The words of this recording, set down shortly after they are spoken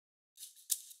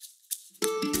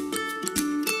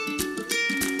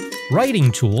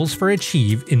Writing Tools for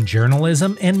Achieve in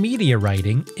Journalism and Media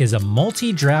Writing is a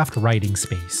multi-draft writing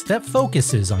space that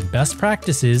focuses on best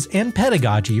practices and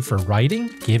pedagogy for writing,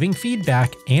 giving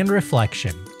feedback, and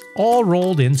reflection, all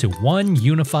rolled into one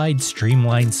unified,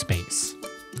 streamlined space.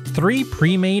 3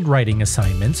 pre-made writing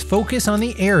assignments focus on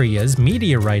the areas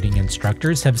media writing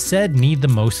instructors have said need the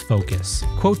most focus: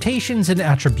 quotations and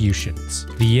attributions,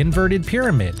 the inverted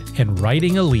pyramid, and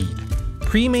writing a lead.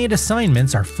 Pre-made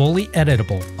assignments are fully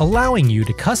editable, allowing you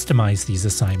to customize these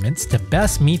assignments to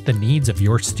best meet the needs of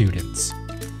your students.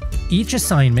 Each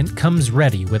assignment comes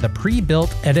ready with a pre-built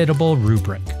editable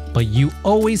rubric, but you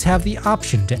always have the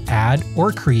option to add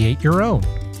or create your own.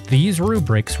 These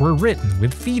rubrics were written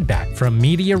with feedback from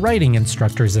media writing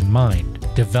instructors in mind,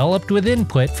 developed with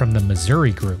input from the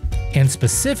Missouri group, and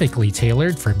specifically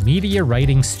tailored for media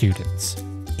writing students.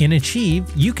 In Achieve,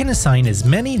 you can assign as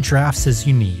many drafts as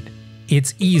you need.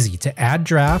 It's easy to add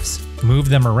drafts, move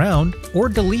them around, or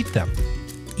delete them.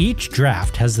 Each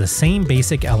draft has the same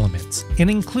basic elements and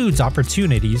includes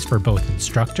opportunities for both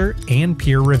instructor and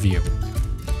peer review.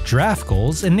 Draft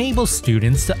goals enable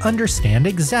students to understand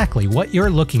exactly what you're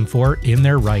looking for in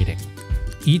their writing.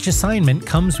 Each assignment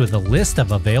comes with a list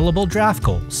of available draft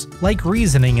goals, like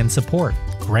reasoning and support,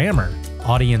 grammar,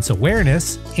 audience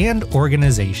awareness, and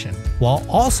organization, while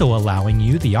also allowing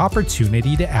you the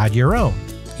opportunity to add your own.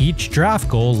 Each draft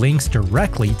goal links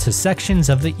directly to sections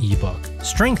of the ebook,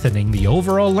 strengthening the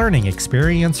overall learning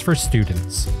experience for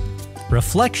students.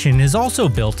 Reflection is also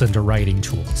built into Writing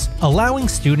Tools, allowing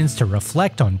students to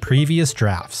reflect on previous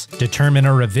drafts, determine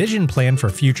a revision plan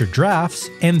for future drafts,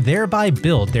 and thereby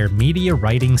build their media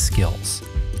writing skills.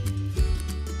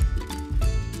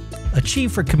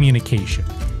 Achieve for communication.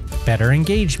 Better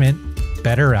engagement,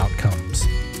 better outcomes.